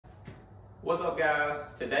What's up, guys?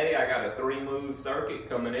 Today I got a 3-move circuit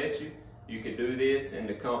coming at you. You can do this in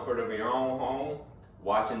the comfort of your own home,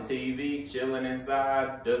 watching TV, chilling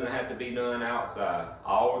inside. Doesn't have to be done outside.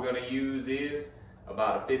 All we're going to use is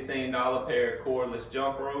about a $15 pair of cordless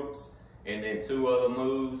jump ropes and then 2 other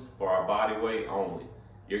moves for our body weight only.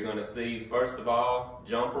 You're going to see, first of all,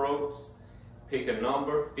 jump ropes. Pick a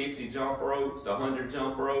number, 50 jump ropes, 100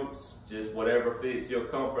 jump ropes, just whatever fits your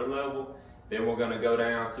comfort level. Then we're going to go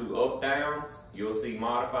down to up downs. You'll see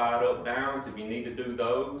modified up downs. If you need to do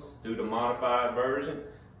those, do the modified version.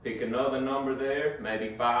 Pick another number there, maybe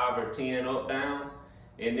 5 or 10 up downs.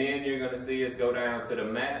 And then you're going to see us go down to the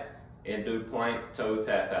mat and do plank toe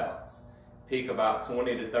tap outs. Pick about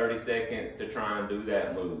 20 to 30 seconds to try and do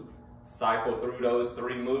that move. Cycle through those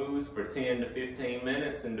 3 moves for 10 to 15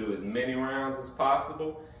 minutes and do as many rounds as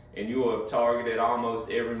possible, and you will have targeted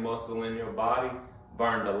almost every muscle in your body,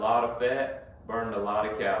 burned a lot of fat, burned a lot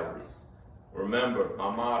of calories. Remember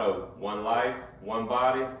my motto: one life, one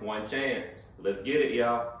body, one chance. Let's get it,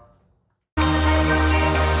 y'all.